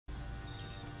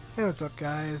Hey, what's up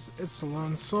guys? It's the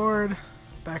Lone Sword,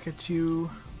 back at you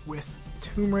with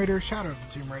Tomb Raider, Shadow of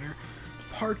the Tomb Raider,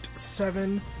 Part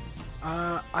 7.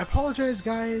 I apologize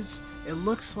guys, it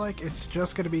looks like it's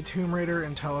just going to be Tomb Raider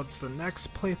until it's the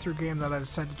next playthrough game that I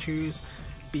decide to choose,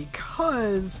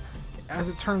 because, as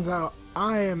it turns out,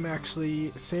 I am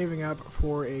actually saving up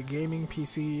for a gaming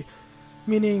PC,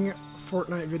 meaning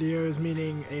Fortnite videos,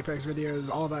 meaning Apex videos,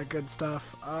 all that good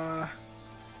stuff.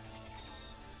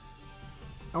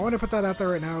 I want to put that out there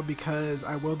right now because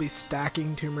I will be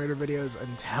stacking Tomb Raider videos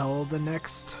until the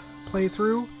next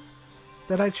playthrough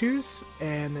that I choose,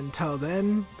 and until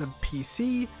then, the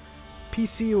PC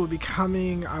will be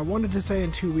coming, I wanted to say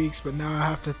in 2 weeks, but now I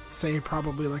have to say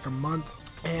probably like a month,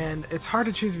 and it's hard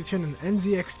to choose between an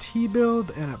NZXT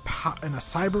build and a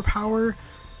Cyber Power.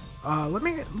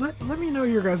 Let me know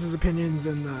your guys' opinions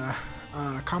in the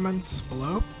comments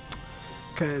below,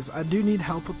 because I do need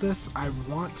help with this. I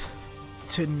want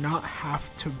to not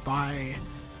have to buy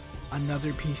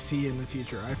another PC in the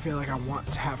future. I feel like I want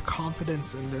to have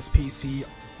confidence in this PC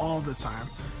all the time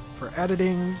for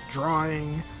editing,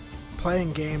 drawing,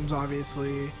 playing games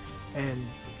obviously, and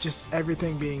just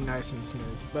everything being nice and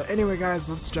smooth. But anyway guys,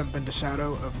 let's jump into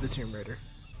Shadow of the Tomb Raider.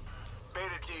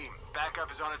 Beta team,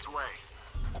 backup is on its way.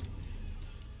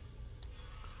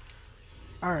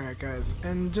 Alright guys,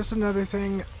 and just another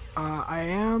thing,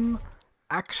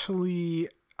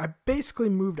 I basically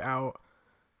moved out.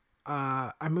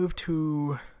 I moved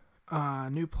to a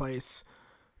new place,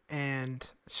 and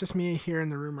it's just me here in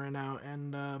the room right now,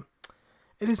 and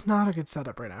it is not a good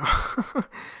setup right now.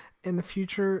 In the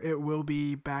future, it will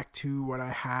be back to what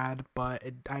I had, but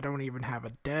I don't even have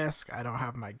a desk, I don't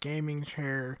have my gaming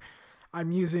chair.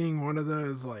 I'm using one of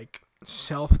those like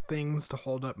shelf things to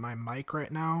hold up my mic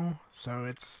right now, so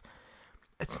it's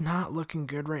not looking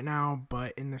good right now,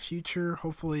 but in the future,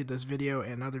 hopefully this video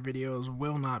and other videos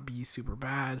will not be super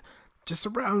bad. Just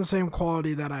around the same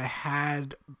quality that I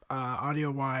had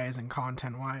audio-wise and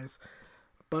content-wise.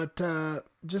 But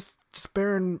just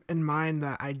bear in mind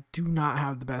that I do not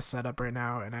have the best setup right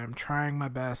now, and I'm trying my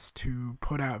best to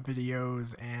put out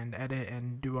videos and edit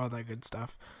and do all that good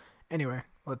stuff. Anyway,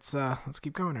 let's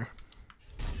keep going here.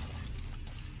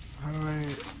 So how do I...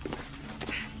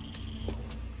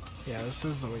 Yeah, this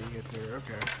is the way you get through,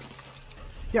 okay.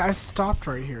 Yeah, I stopped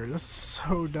right here. This is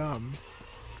so dumb.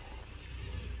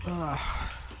 Ugh,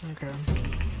 okay.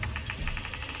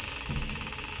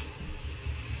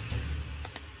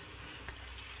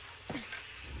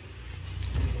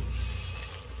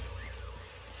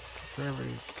 Forever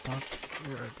you stop it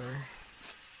right there.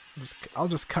 I'll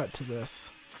just cut to this.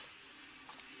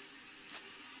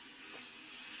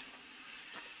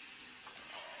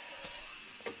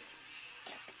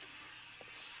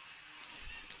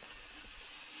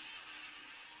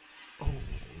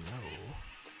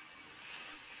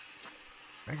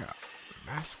 I got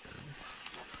massacred.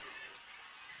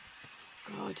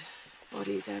 God,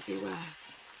 bodies everywhere.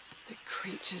 The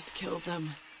creatures killed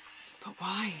them. But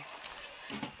why?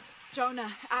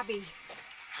 Jonah, Abby.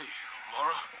 Hey,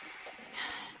 Laura?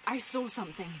 I saw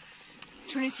something.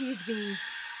 Trinity is being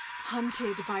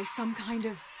hunted by some kind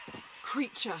of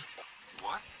creature.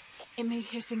 What? It made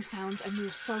hissing sounds and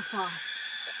moved so fast.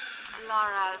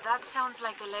 Laura, that sounds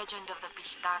like the legend of the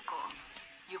Pistaco.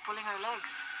 You pulling her legs?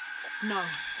 No,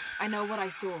 I know what I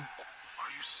saw. Are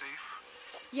you safe?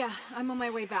 Yeah, I'm on my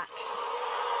way back.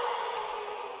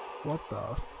 What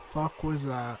the fuck was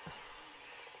that?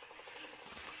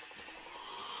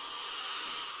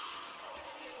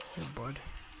 Hey, bud.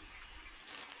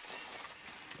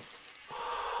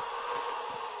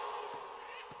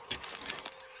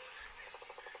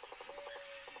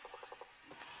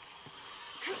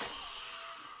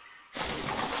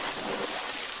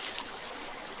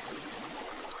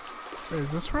 Wait,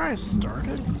 is this where I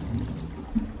started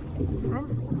from?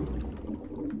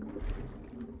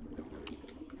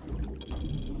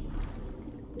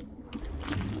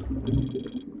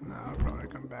 No, I'll probably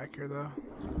come back here though.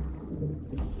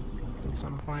 At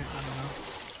some point, I don't know.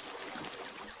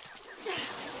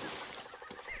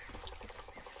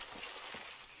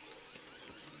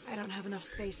 I don't have enough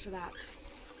space for that.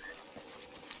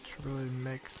 Should really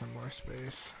make some more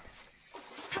space.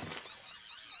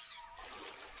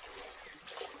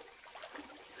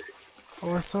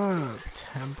 Oh, I saw a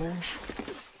temple.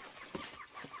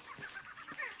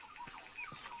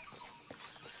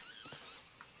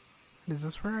 Is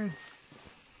this where I...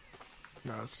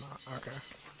 No, it's not. Okay.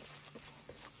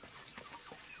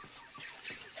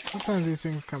 Sometimes these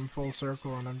things come full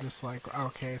circle and I'm just like,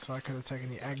 okay, so I could have taken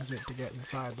the exit to get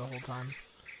inside the whole time.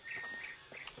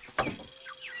 I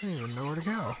don't even know where to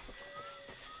go.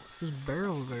 There's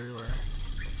barrels everywhere.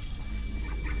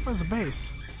 Oh, it's a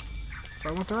base. So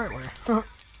I went the right way.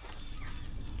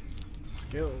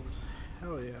 Skills.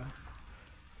 Hell yeah.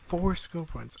 4 skill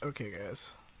points. Okay,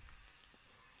 guys.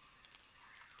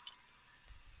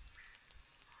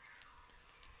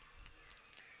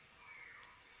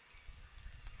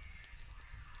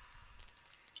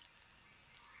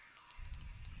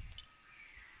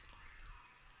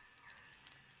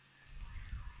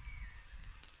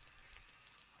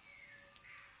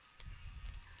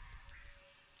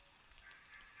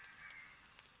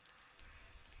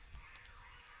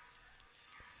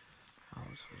 Oh,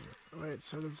 this was it. Wait,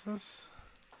 so does this?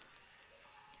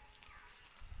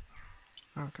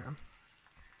 Okay.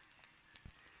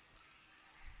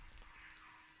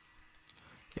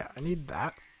 Yeah, I need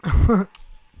that.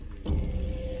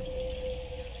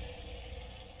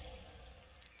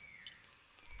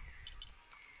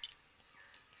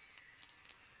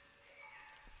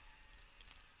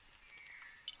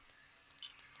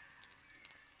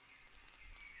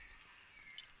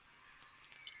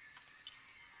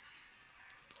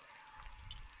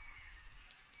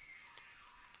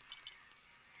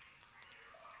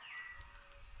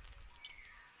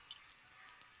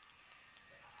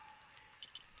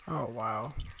 Oh,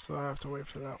 wow. So I have to wait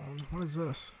for that one. What is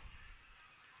this?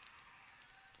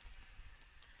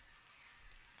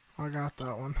 I got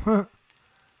that one.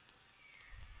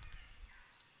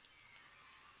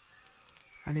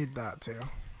 I need that too.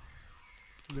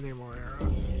 I need more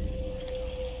arrows.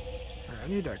 Alright, I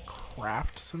need to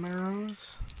craft some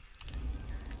arrows.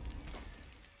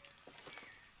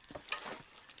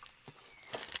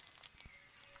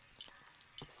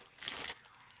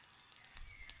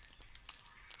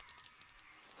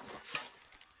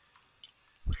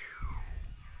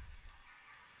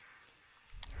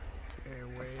 Okay,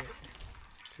 wait.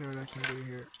 Let's see what I can do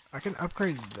here. I can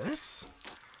upgrade this?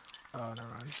 Oh, never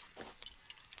mind.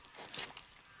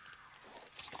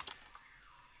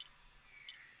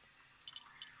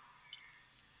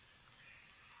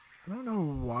 I don't know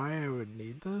why I would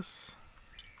need this.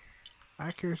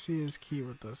 Accuracy is key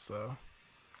with this, though.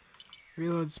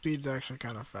 Reload speed's actually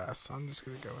kind of fast, so I'm just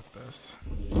gonna go with this.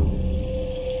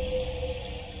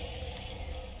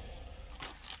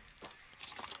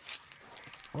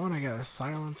 I want to get a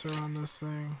silencer on this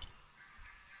thing.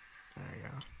 There you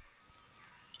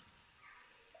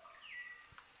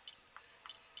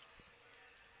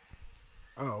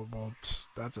go. Oh, well,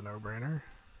 that's a no-brainer.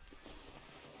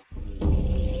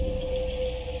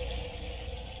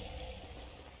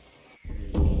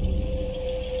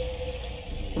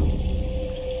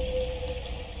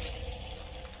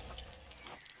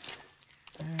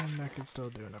 And I can still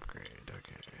do an upgrade.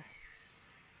 Okay.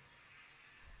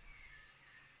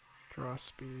 Draw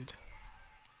speed.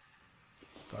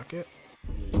 Fuck it.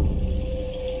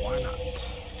 Why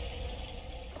not?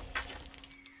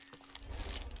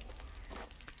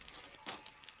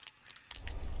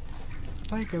 I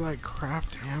thought you could like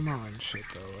craft ammo and shit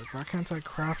though. Like why can't I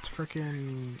craft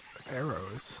freaking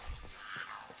arrows?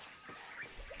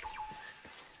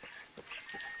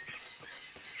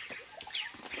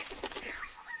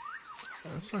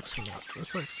 This looks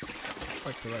this looks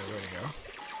like the right way to go.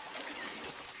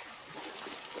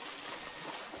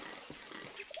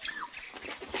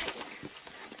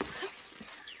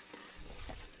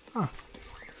 Huh.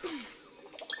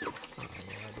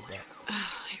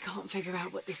 I can't figure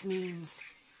out what this means.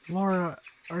 Laura,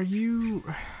 can you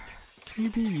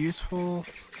be useful,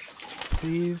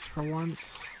 please, for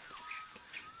once?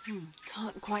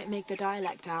 Can't quite make the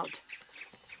dialect out.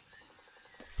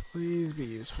 Please be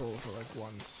useful for like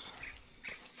once.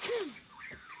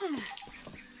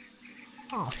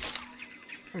 Oh.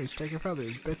 Hey, take your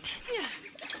feathers, bitch.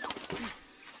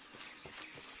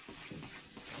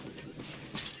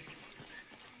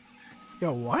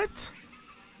 Yo, what?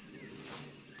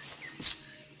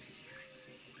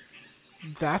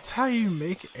 That's how you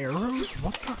make arrows?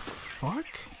 What the fuck?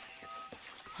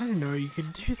 I didn't know you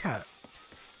could do that.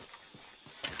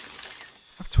 I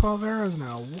have 12 arrows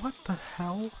now. What the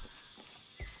hell?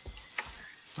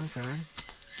 Okay.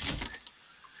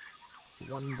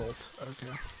 1 bolt.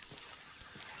 Okay.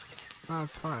 No,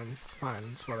 it's fine. It's fine.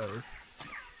 It's whatever.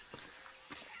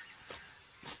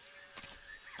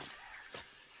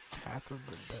 Path of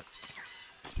the Dead.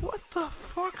 What the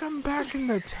fuck? I'm back in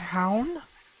the town?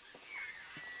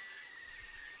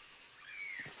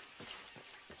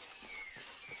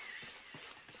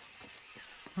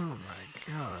 Oh my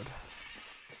god.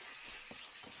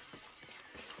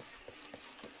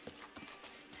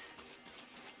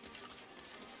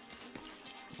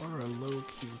 Or a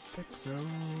low-key thick though.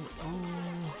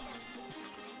 Oh.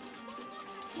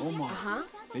 Omar,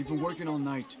 they've been working all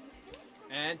night.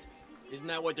 And? Isn't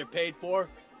that what they're paid for?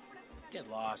 Get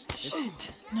lost.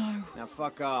 Shit, no. Now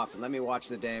fuck off and let me watch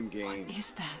the damn game. What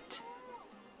is that?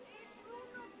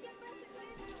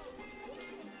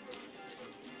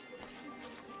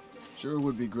 Sure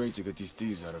would be great to get these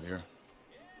thieves out of here.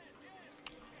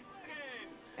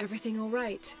 Everything all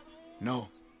right? No,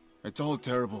 it's all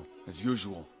terrible, as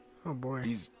usual. Oh boy.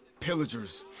 These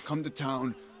pillagers come to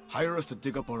town, hire us to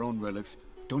dig up our own relics,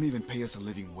 don't even pay us a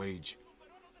living wage.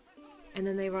 And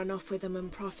then they run off with them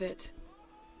and profit.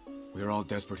 We are all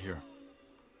desperate here.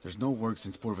 There's no work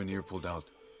since Porvenir pulled out.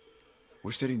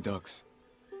 We're sitting ducks.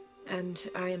 And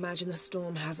I imagine the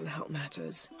storm hasn't helped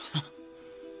matters.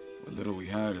 What little we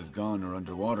had is gone or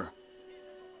underwater.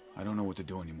 I don't know what to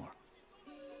do anymore.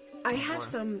 I have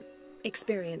some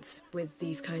experience with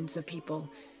these kinds of people.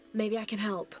 Maybe I can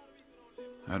help.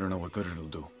 I don't know what good it'll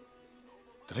do.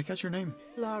 Did I catch your name?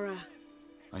 Lara.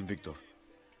 I'm Victor.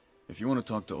 If you want to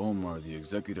talk to Omar, the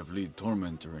executive lead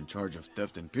tormentor in charge of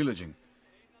theft and pillaging,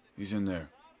 he's in there.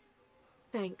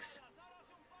 Thanks.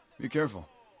 Be careful.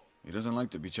 He doesn't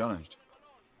like to be challenged.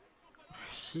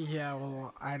 Yeah,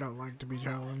 well, I don't like to be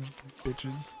challenged,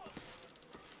 bitches.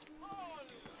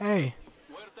 Hey.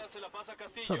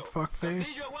 What's up,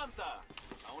 fuckface?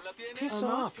 Piss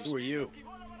off. Who are you?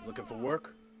 Looking for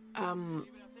work?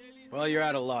 Well, you're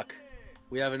out of luck.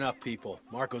 We have enough people.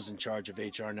 Marco's in charge of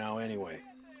HR now anyway.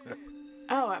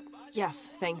 Oh, yes,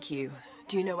 thank you.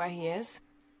 Do you know where he is?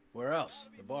 Where else?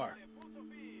 The bar.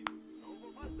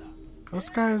 This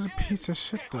guy is a piece of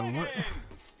shit, though. What?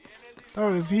 That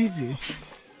was easy.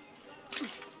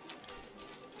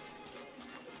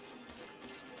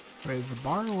 Wait, is the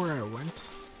bar where I went?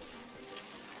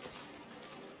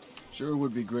 Sure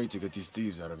would be great to get these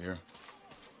thieves out of here.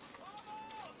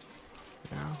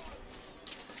 Yeah.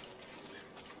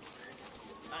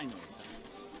 I know it sounds.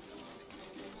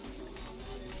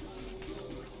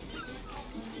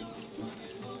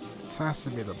 This has to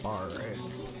be the bar, right?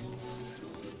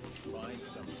 Find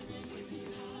something.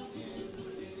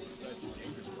 Besides the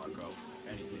dangerous, Marco,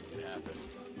 anything could happen.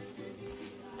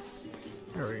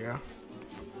 There we go.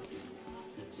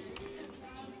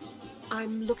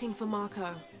 I'm looking for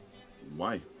Marco.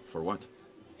 Why? For what?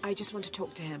 I just want to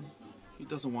talk to him. He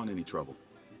doesn't want any trouble.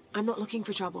 I'm not looking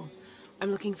for trouble.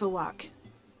 I'm looking for work.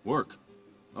 Work?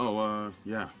 Oh,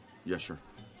 yeah. Yeah, sure.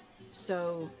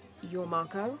 So, you're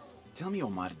Marco? Tell me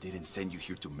Omar didn't send you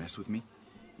here to mess with me?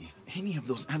 If any of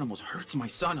those animals hurts my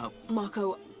son, I'll...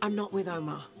 Marco, I'm not with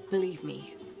Omar. Believe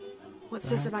me. What's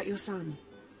this about your son?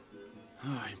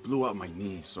 I blew out my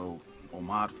knee, so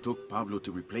Omar took Pablo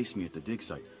to replace me at the dig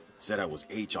site. Said I was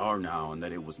HR now and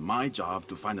that it was my job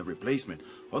to find a replacement.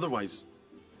 Otherwise...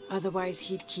 Otherwise,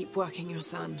 he'd keep working your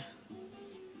son.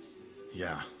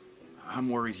 Yeah. I'm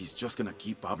worried he's just gonna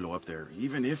keep Pablo up there,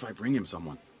 even if I bring him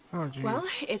someone. Oh, jeez. Well,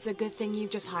 it's a good thing you've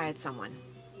just hired someone.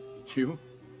 You?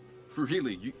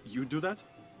 Really? You do that?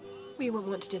 We wouldn't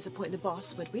want to disappoint the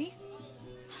boss, would we?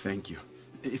 Thank you.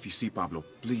 If you see Pablo,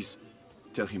 please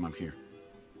tell him I'm here.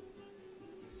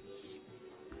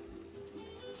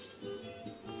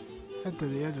 Head to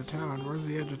the edge of town. Where's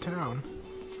the edge of town?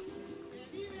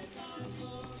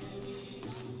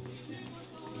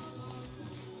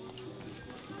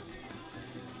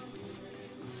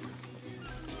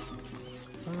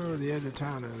 I don't know where the edge of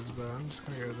town is, but I'm just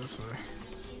gonna go this way.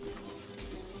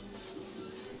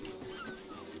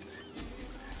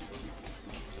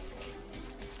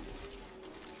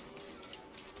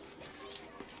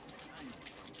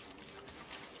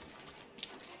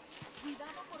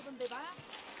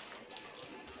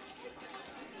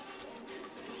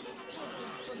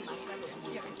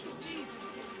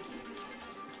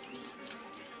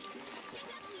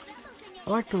 I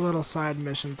like the little side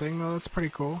mission thing though, that's pretty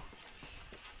cool.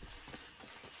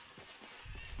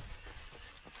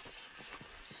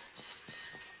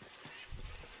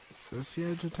 Is this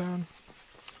the edge of town?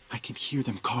 I can hear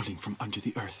them calling from under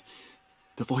the earth.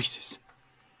 The voices.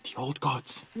 The old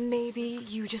gods. Maybe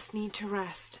you just need to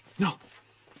rest. No.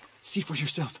 See for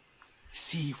yourself.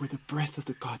 See where the breath of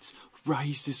the gods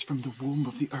rises from the womb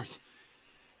of the earth.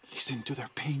 Listen to their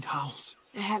pained howls.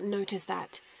 I hadn't noticed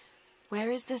that. Where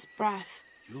is this breath?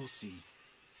 You'll see.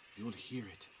 You'll hear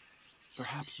it.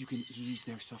 Perhaps you can ease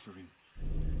their suffering.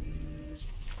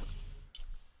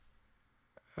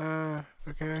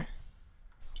 Okay.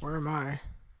 Where am I?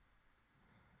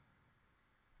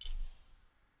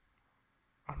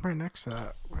 I'm right next to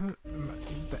that. Where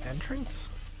is the entrance?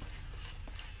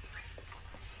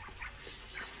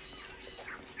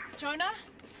 Jonah?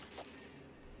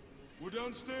 We're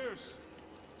downstairs.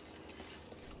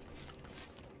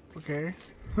 Okay.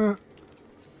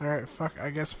 Alright, fuck. I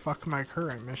guess fuck my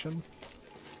current mission.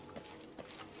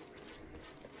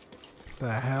 The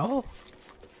hell?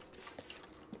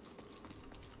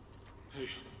 Hey,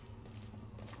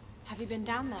 Have you been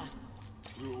down there?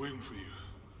 we were waiting for you.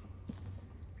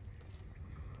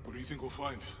 What do you think we'll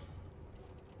find?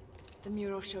 The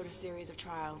mural showed a series of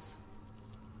trials.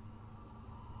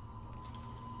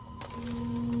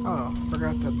 Oh,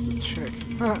 forgot that's a chick.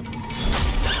 Huh.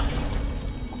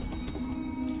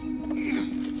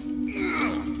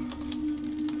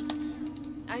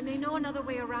 I may know another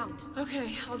way around.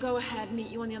 Okay, I'll go ahead and meet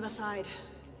you on the other side.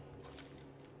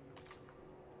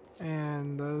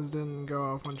 And those didn't go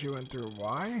off when she went through.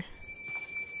 Why?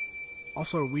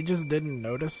 Also, we just didn't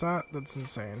notice that? That's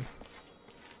insane.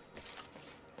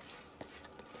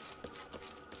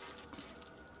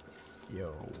 Yo,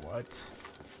 what?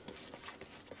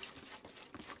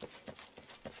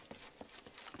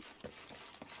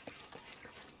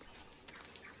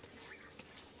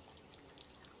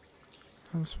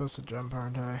 I'm supposed to jump,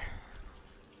 aren't I?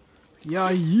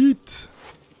 Yeah, yeet!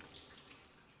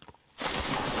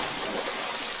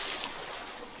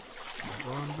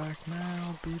 Going back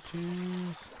now,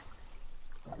 bitches.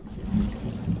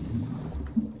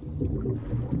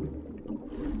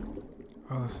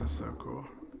 Oh, this is so cool.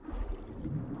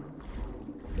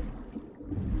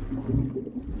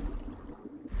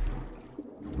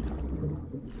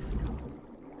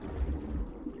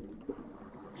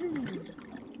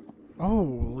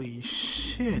 Holy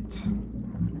shit.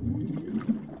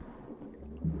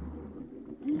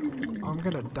 I'm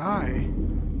gonna die.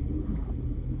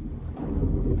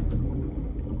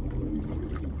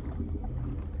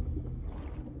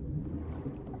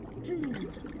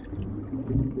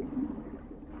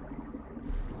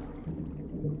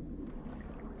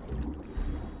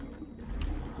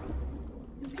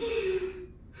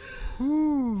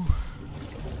 Ooh,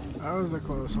 that was a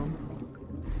close one.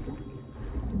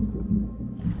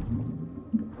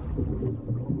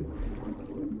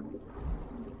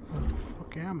 Where the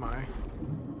fuck am I?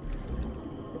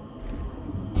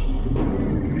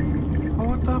 Oh,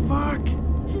 what the fuck?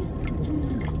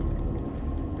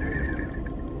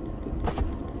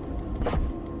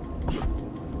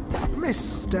 How many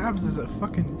stabs does it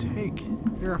fucking take?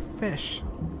 You're a fish.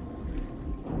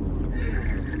 I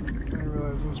didn't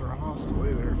realize those were hostile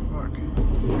either. Fuck.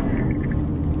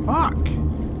 Fuck!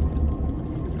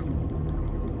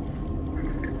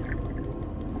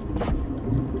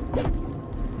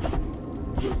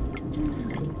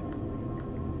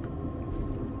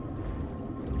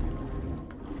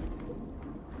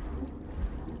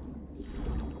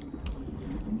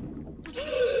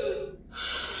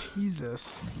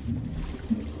 Jesus.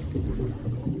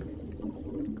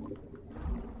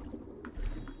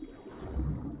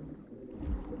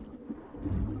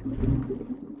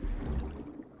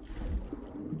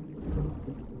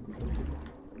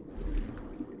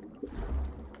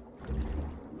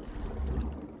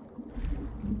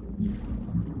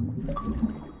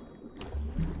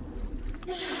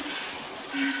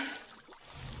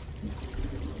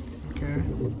 Okay.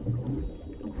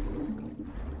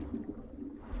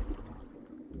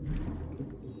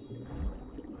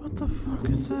 What the fuck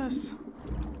is this?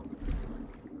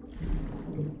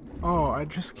 Oh, I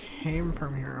just came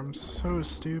from here. I'm so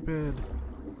stupid.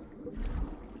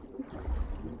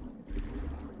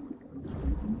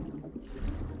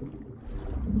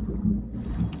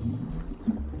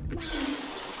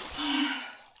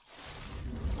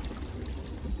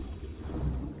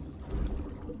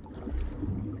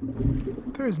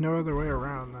 If there was no other way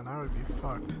around, then I would be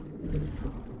fucked.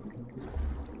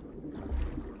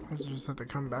 I just have to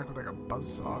come back with like a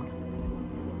buzzsaw.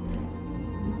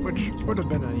 Which would have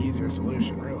been an easier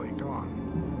solution, really. Come on.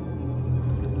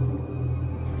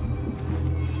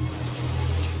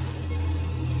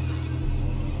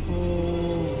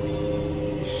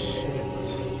 Holy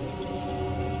shit.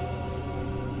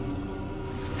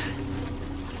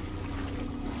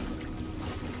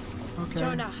 Okay.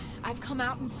 Jonah, I've come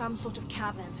out in some sort of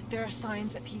cavern. There are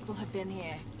signs that people have been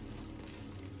here.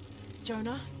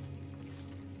 Jonah?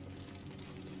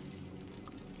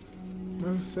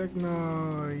 No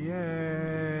signal,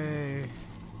 yay!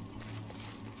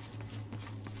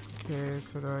 Okay,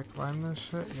 so do I climb this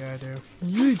shit? Yeah, I do.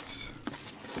 Yeet!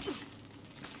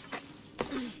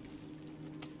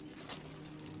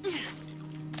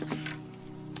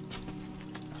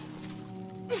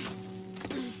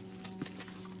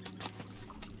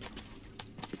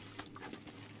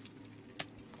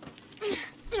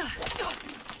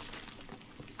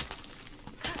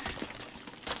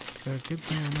 So good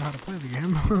thing I know how to play the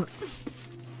game.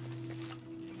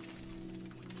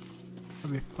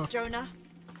 I'll be fucked. Jonah,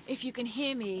 if you can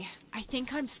hear me, I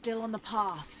think I'm still on the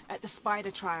path at the spider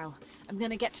trial. I'm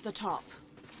gonna get to the top.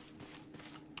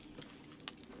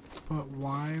 But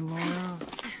why, Laura?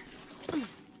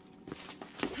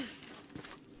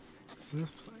 Is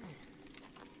this place?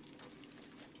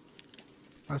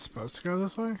 Am I supposed to go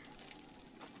this way?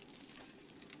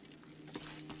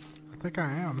 I think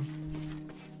I am.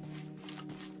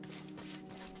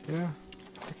 Yeah,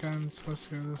 I think I'm supposed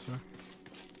to go this way.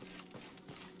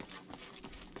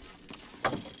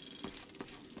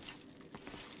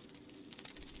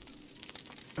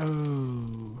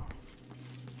 Oh.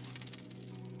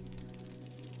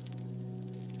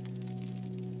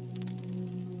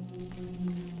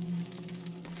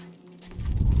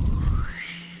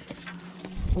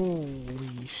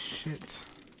 Holy shit.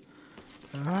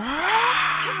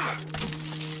 Ah!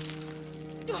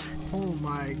 Oh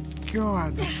my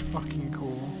god, that's fucking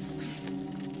cool.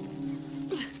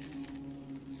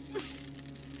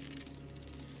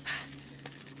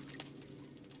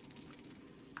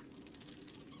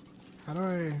 How do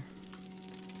I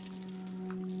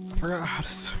forgot how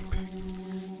to swing back.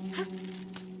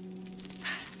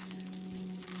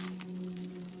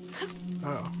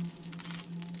 Oh.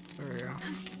 There we go.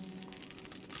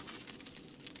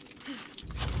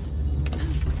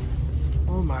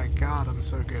 Oh my god, I'm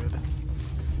so good.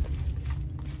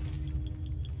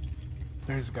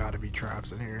 There's gotta be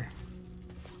traps in here.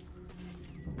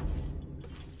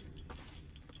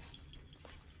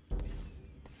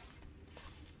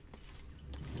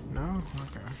 No?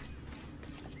 Okay.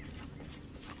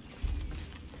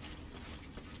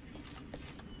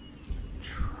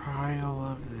 Trial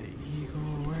of the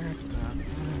Eagle, where the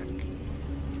heck?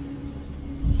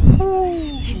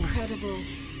 Incredible.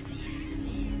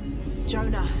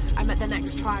 Jonah, I'm at the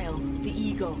next trial. The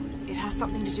Eagle. It has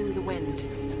something to do with the wind.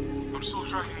 I'm still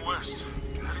tracking west,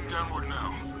 heading downward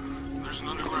now. There's an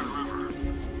underground river.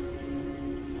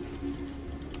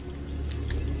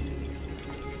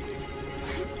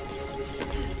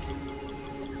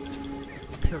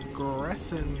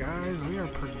 Progressing, guys. We are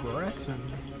progressing.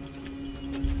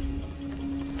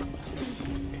 Let's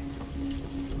see.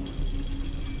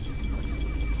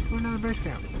 Ooh, another base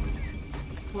camp.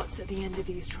 What's at the end of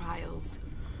these trials?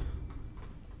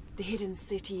 The hidden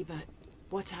city, but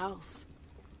what else?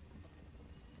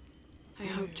 I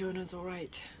hope Jonah's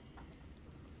alright.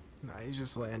 Nah, he's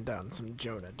just laying down some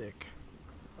Jonah dick.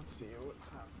 Let's see what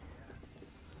time we at.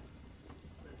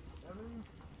 37.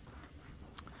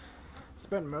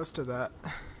 Spent most of that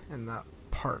in that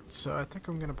part, so I think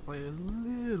I'm gonna play a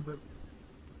little bit.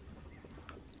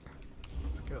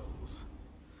 Skills.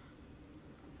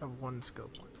 I have one skill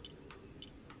point.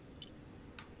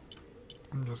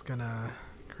 I'm just gonna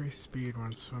increase speed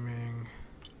when swimming.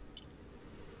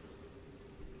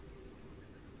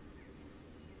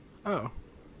 Oh.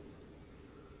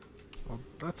 Well,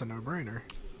 that's a no-brainer.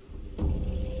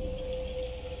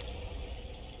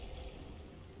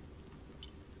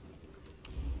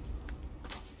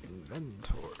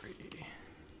 Inventory.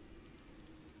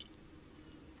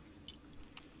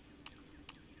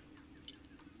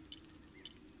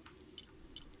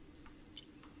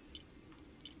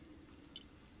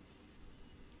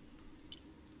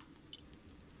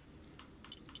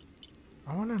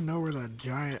 I want to know where that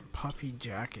giant puffy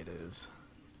jacket is.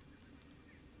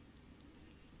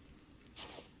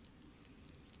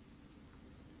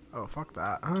 Oh, fuck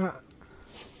that.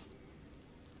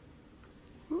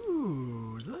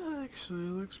 Ooh, that actually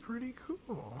looks pretty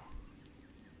cool.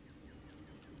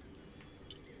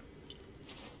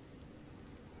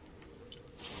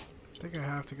 I think I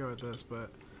have to go with this,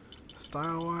 but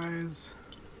style-wise,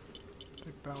 I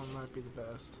think that one might be the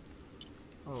best.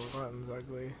 Oh, that one's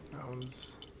ugly. That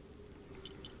one's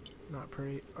not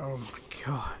pretty. Oh my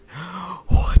god.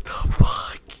 What the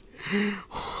fuck?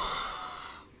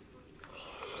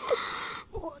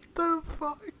 What the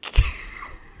fuck?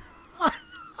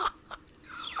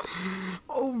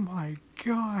 Oh my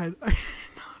god. I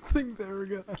did not think they were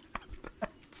gonna have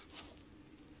that.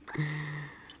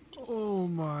 Oh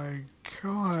my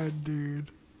god, dude.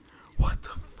 What the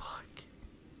fuck?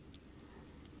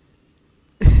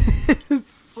 It's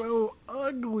so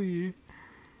ugly.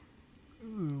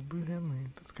 Ooh, Boo Henley.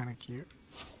 That's kind of cute.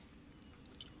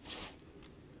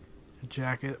 A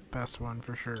jacket, best one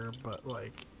for sure, but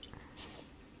like...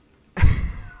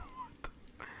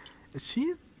 Is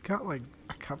she got like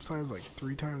a cup size like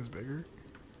 3 times bigger?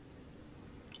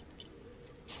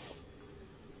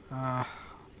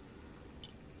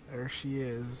 There she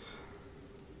is.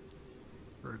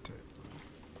 Rotate.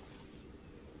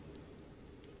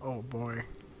 Oh boy.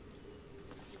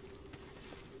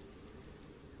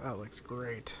 That looks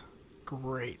great.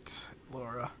 Great,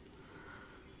 Laura.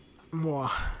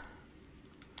 Mwah.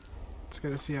 Just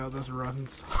gotta see how this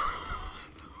runs.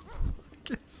 What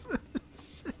the fuck is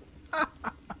this shit?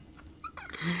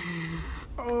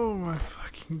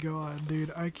 god,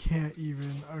 dude. I can't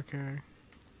even. Okay.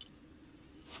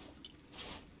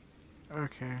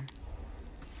 Okay.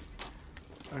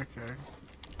 Okay.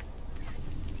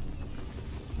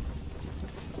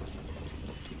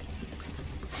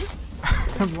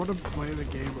 I want to play the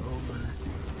game over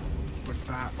with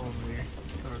that only.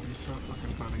 That would be so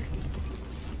fucking funny.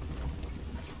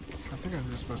 I think I'm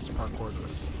just supposed to parkour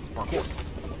this. Parkour!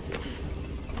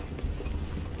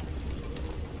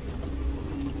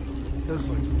 This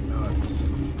looks nuts.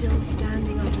 Still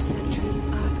standing after centuries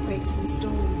of earthquakes and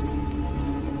storms.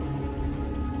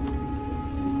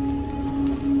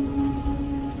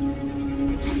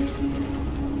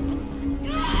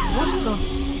 What the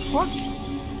fuck?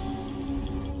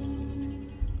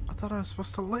 I thought I was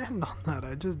supposed to land on that.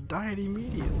 I just died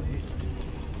immediately.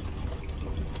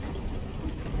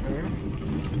 Okay.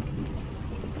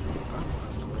 That's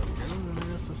not the way to go. Then I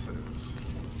guess this is.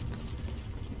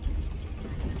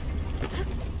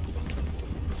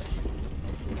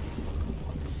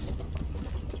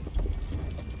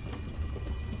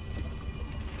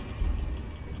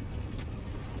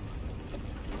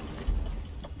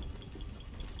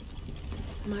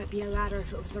 Might be a ladder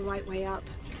if it was the right way up.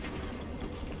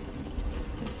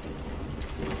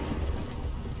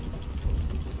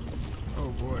 Oh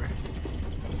boy.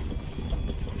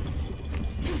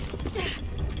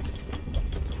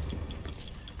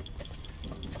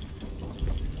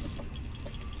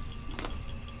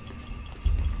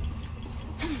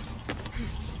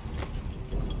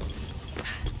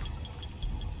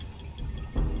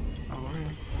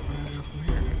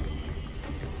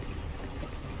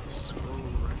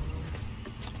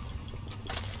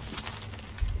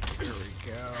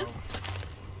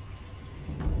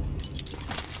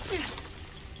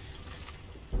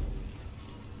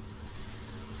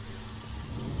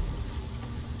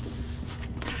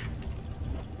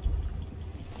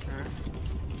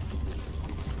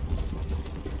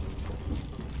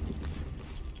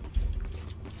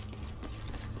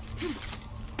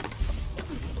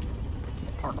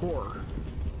 Parkour.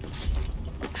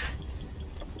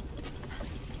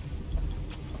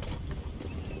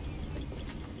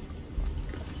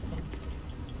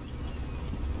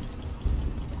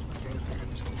 Okay, I think I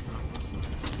just keep going this way.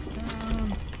 Down.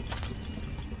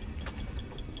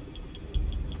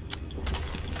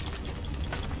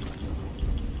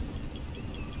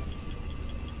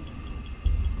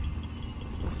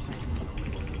 This thing's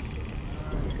over so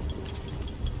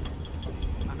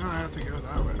I know I have to go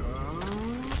that way.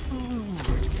 I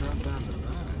can drop down to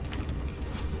that.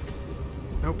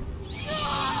 Nope.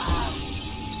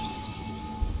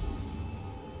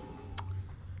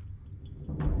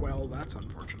 Well, that's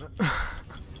unfortunate.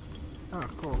 Oh,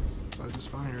 cool. So I just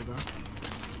spawn here, though.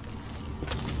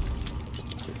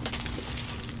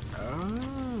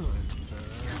 Oh, it's a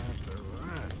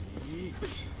right.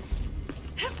 Yeet.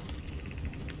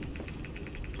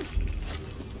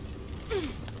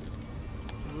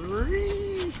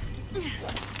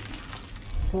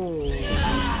 Oh.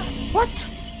 What?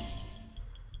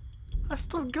 I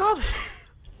still got it.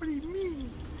 What do you mean?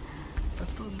 I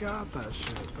still got that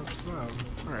shit. That's dumb.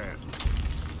 Alright.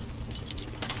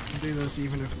 I'll do this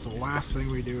even if it's the last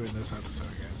thing we do in this episode,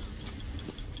 guys.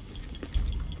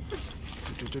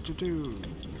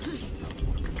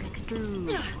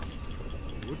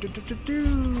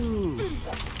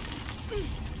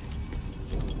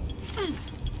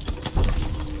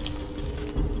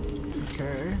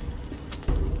 Okay.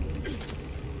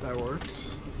 That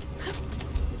works.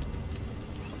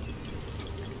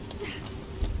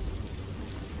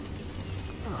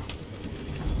 Oh.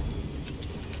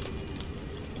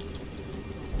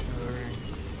 Gathering.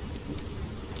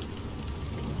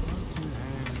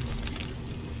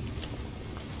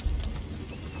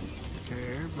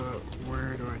 Okay, but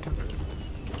where do I tether it?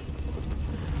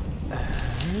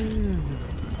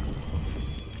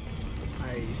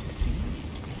 I see.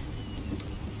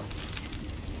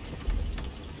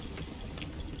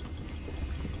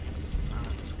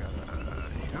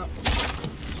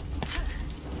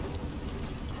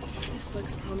 This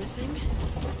looks promising.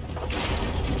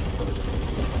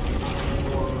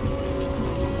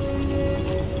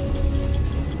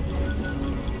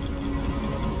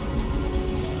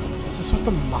 Is this what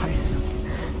the Maya,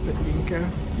 the Inca,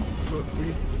 is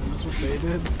this what they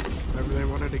did? Whenever they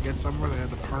wanted to get somewhere, they had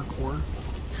to parkour.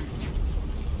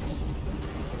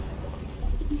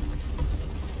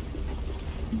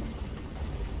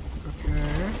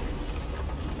 Okay.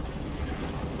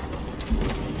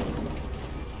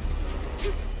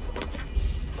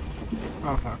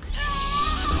 Oh fuck.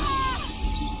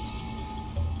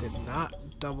 Did not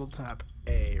double tap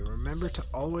A. Remember to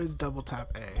always double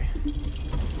tap A.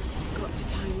 got to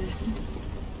time this.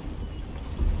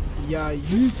 Yeah,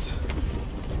 yeet.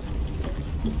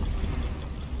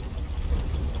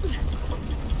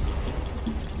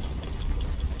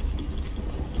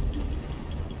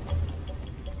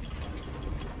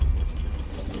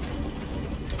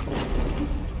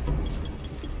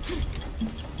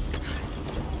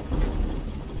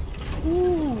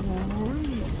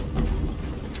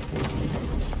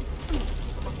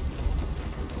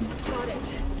 Got it.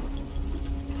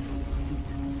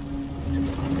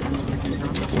 So we can go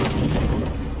on this one.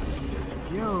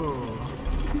 Yo.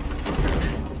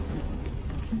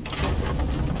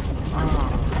 Oh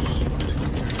shit.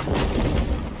 So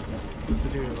we have to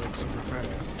do it like super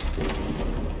fast.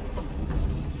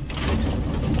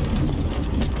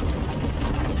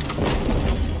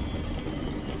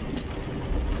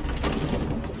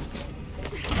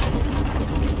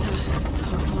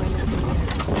 Can't climb this one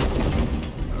yet.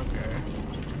 Okay.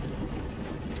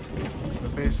 So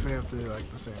basically I have to do like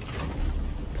the same thing.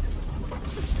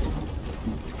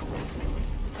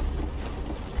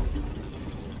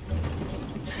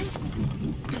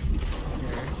 Okay.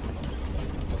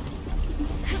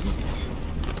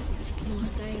 More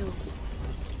sails.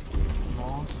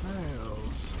 More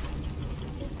sails.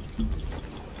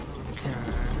 Okay.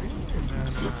 And then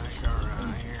I go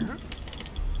around here.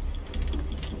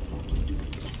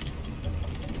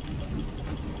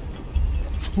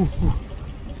 Ooh, ooh.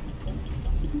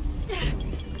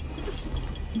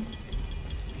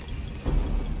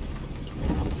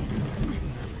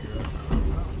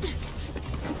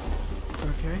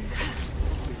 Okay.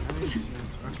 Be nice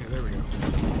if, okay, there we go.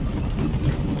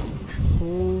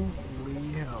 Holy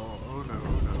hell. Oh no, oh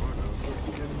no, oh no.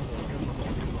 Get in the hole, get in the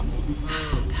hole, get in the hole.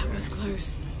 That was close.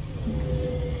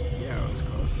 Yeah, it was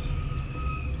close.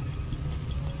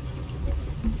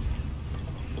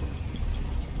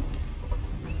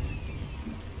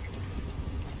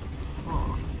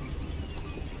 Huh.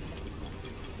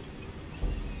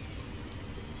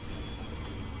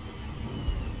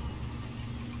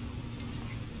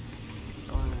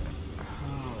 But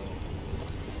how?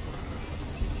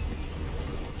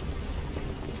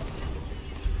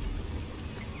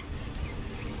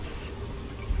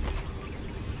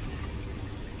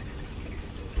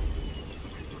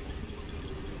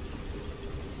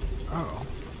 Oh,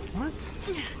 what?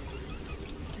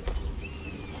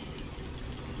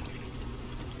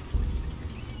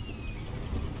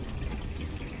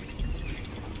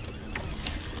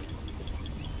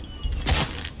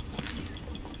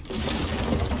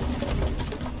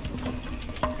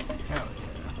 Hell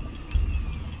yeah.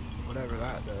 Whatever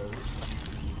that does.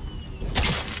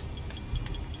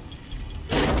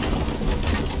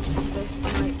 This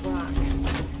might work.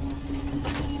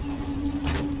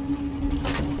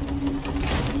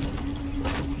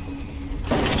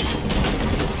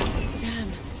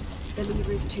 Damn. The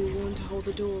lever is too worn to hold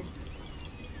the door.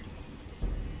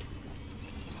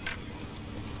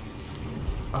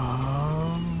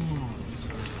 Oh,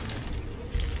 so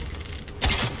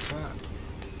that.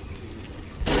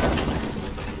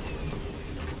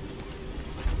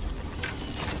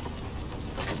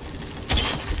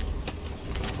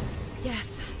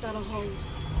 Yes, that'll hold.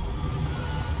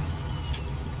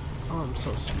 Oh, I'm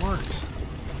so smart.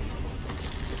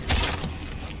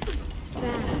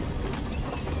 There.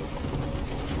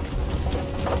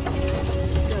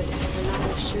 Good. The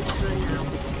ladder should turn now.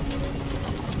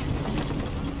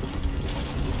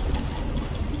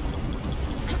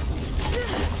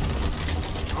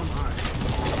 Oh my.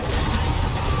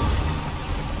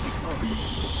 Oh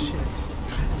shit.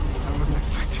 I wasn't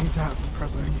expecting to have to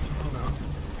press X. Oh no.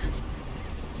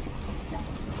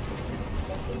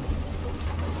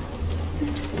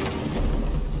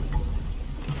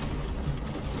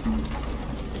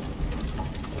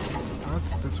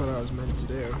 That's what I was meant to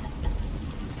do.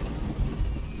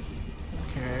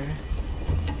 Okay.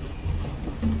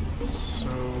 So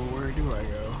where do I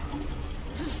go?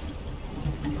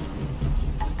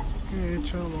 It's okay,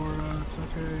 chill, Laura. It's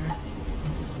okay.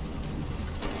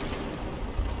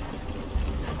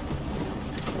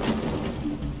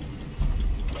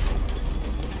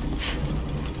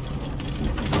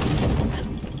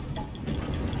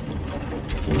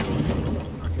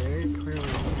 Okay, clearly we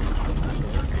can't climb that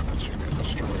door because that should get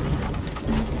destroyed.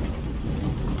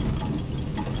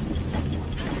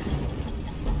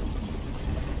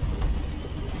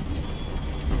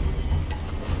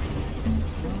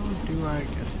 How do I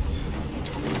get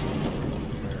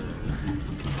there?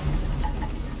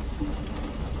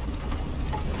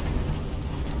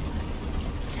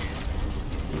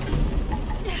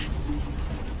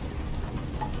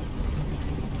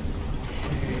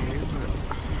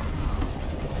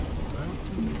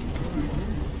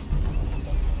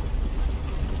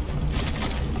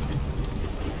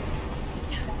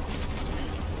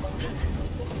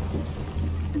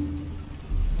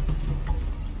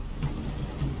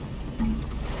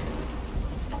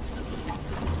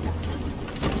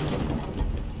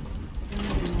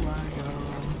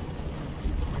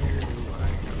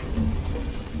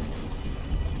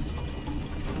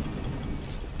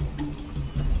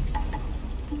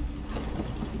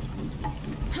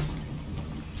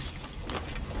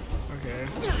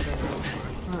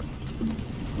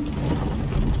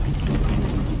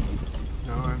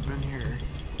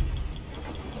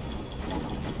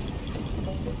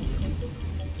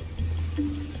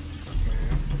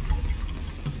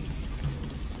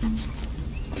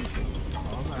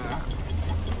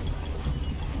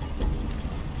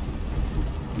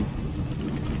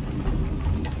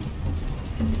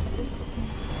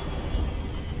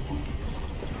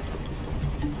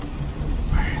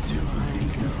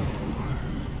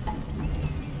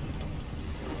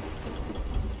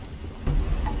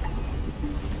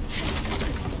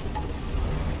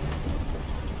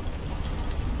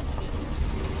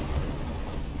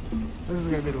 This is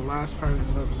gonna be the last part of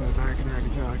this episode, and I can already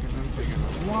tell because I'm taking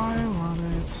a while on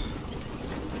it.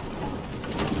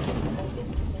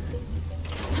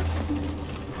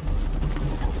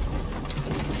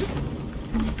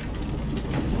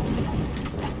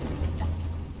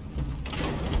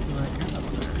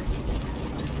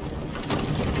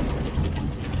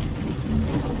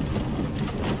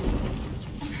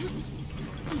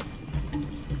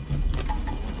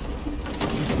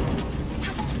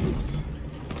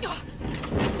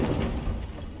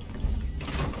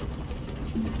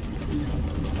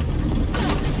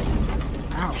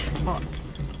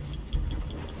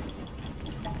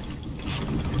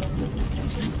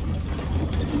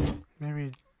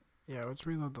 Maybe, yeah, let's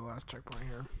reload the last checkpoint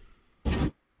here.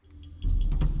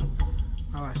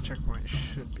 My last checkpoint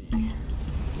should be, yeah,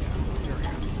 here we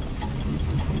go.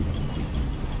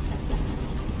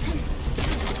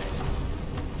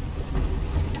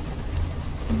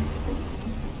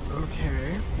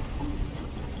 Okay.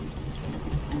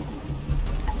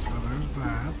 So there's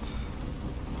that.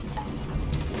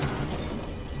 That.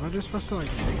 Am I just supposed to, like,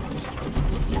 make this jump?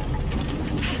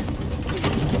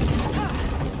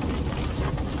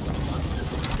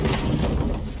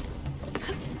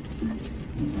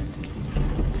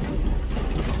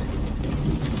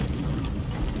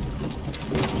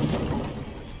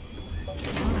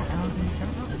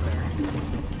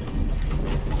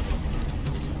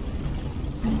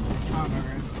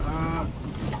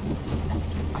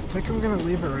 I think I'm gonna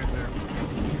leave it right there.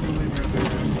 I'm gonna leave it right there,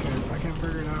 guys, because I can't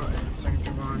figure it out and it's taking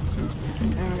too long. So,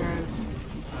 anyway, guys,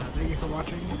 thank you for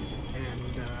watching,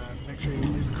 and make sure you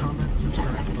leave a comment,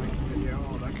 subscribe, like the video,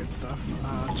 all that good stuff.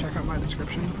 Check out my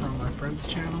description for all my friends'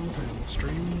 channels and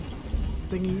stream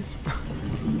thingies,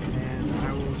 and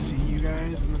I will see you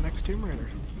guys in the next Tomb Raider.